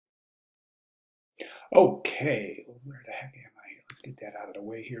Okay, where the heck am I? Let's get that out of the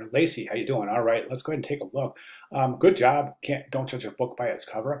way here. Lacey, how you doing? All right, let's go ahead and take a look. Good job. Don't judge a book by its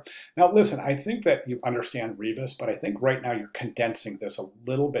cover. Now, listen, I think that you understand Rebus, but I think right now you're condensing this a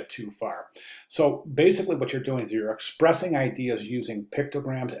little bit too far. So basically what you're doing is you're expressing ideas using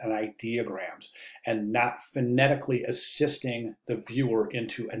pictograms and ideograms and not phonetically assisting the viewer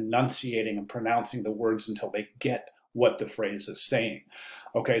into enunciating and pronouncing the words until they get what the phrase is saying.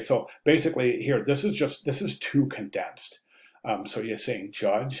 Okay, so basically here, this is too condensed. So you're saying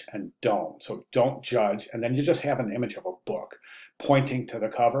judge and don't. So don't judge, and then you just have an image of a book pointing to the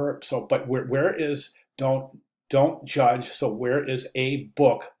cover. So, but where is don't judge? So where is a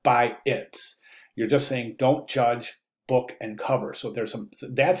book by its? You're just saying don't judge book and cover. So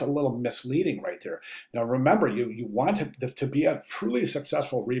that's a little misleading right there. Now remember, you want to be a truly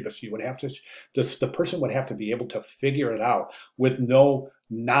successful rebus, you would have to the person would have to be able to figure it out with no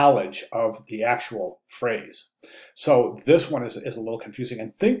knowledge of the actual phrase. So this one is a little confusing,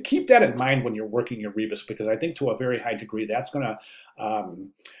 and keep that in mind when you're working your rebus, because I think to a very high degree that's going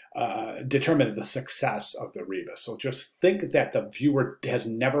to determine the success of the rebus. So just think that the viewer has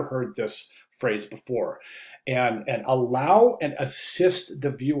never heard this phrase before, and allow and assist the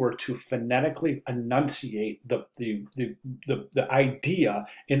viewer to phonetically enunciate the idea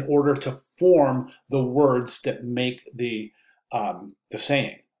in order to form the words that make the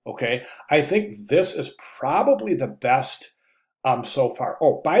saying. Okay, I think this is probably the best so far.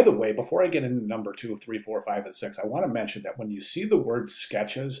 Oh, by the way, before I get into number 2, 3, 4, 5, and 6, I want to mention that when you see the word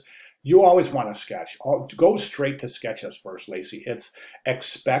sketches, you always want to sketch. Go straight to sketches first, Lacey. It's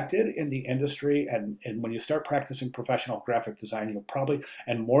expected in the industry, and when you start practicing professional graphic design, you'll probably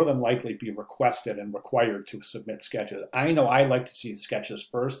and more than likely be requested and required to submit sketches. I know I like to see sketches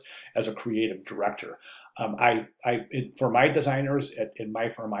first as a creative director. For my designers in my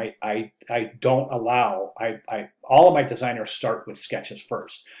firm, I don't allow, all of my designers start with sketches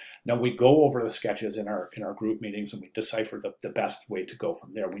first. Now we go over the sketches in our group meetings and we decipher the best way to go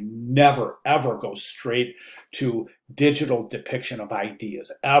from there. We never ever go straight to digital depiction of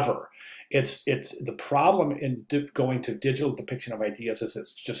ideas ever. It's the problem in going to digital depiction of ideas is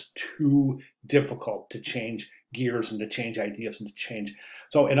it's just too difficult to change gears and to change ideas and to change.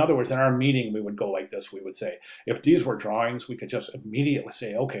 So in other words, in our meeting, we would go like this. We would say, if these were drawings, we could just immediately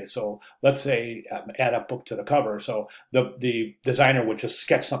say, okay, so let's say add a book to the cover. So the designer would just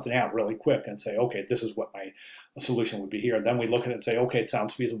sketch something out really quick and say, okay, this is what my solution would be here. And then we look at it and say, okay, it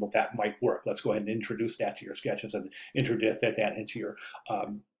sounds feasible. That might work. Let's go ahead and introduce that to your sketches and introduce that into your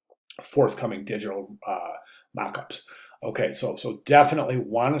forthcoming digital mock-ups. Okay, so definitely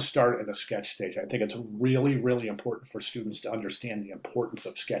want to start at the sketch stage. I think it's really, really important for students to understand the importance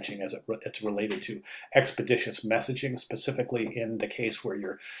of sketching as it's related to expeditious messaging, specifically in the case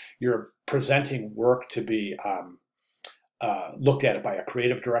where you're presenting work to be looked at by a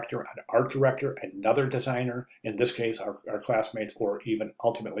creative director, an art director, another designer, in this case our classmates, or even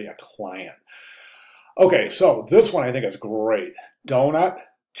ultimately a client. Okay, so this one I think is great. Donut,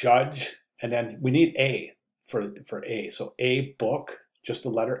 judge, and then we need A. For A. So a book, just the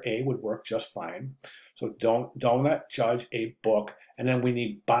letter A would work just fine. So donut, judge, a book. And then we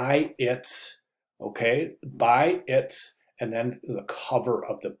need by its, okay? By its, and then the cover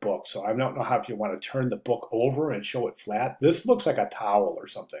of the book. So I don't know how if you want to turn the book over and show it flat. This looks like a towel or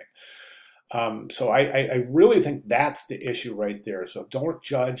something. So I really think that's the issue right there. So don't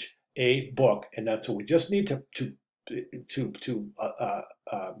judge a book. And then so we just need to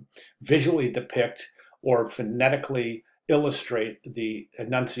visually depict or phonetically illustrate the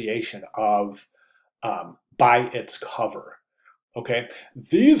enunciation of by its cover. Okay,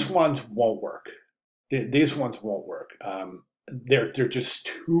 these ones won't work. These ones won't work. They're just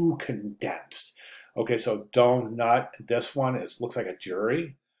too condensed. Okay, so donut. This one looks like a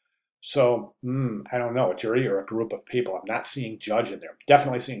jury. So I don't know, a jury or a group of people. I'm not seeing judge in there.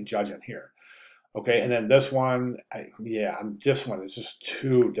 Definitely seeing judge in here. Okay, and then this one, this one is just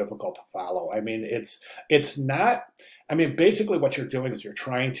too difficult to follow. I mean, it's not. I mean, basically, what you're doing is you're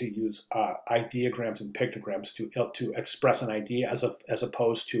trying to use ideograms and pictograms to express an idea, as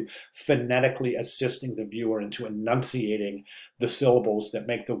opposed to phonetically assisting the viewer into enunciating the syllables that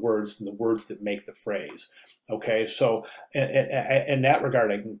make the words and the words that make the phrase. Okay, so in that regard,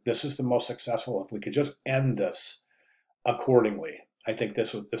 I think this is the most successful. If we could just end this accordingly, I think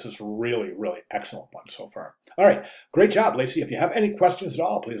this is really, really excellent one so far. All right, great job, Lacey. If you have any questions at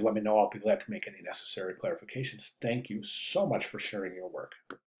all, please let me know. I'll be glad to make any necessary clarifications. Thank you so much for sharing your work.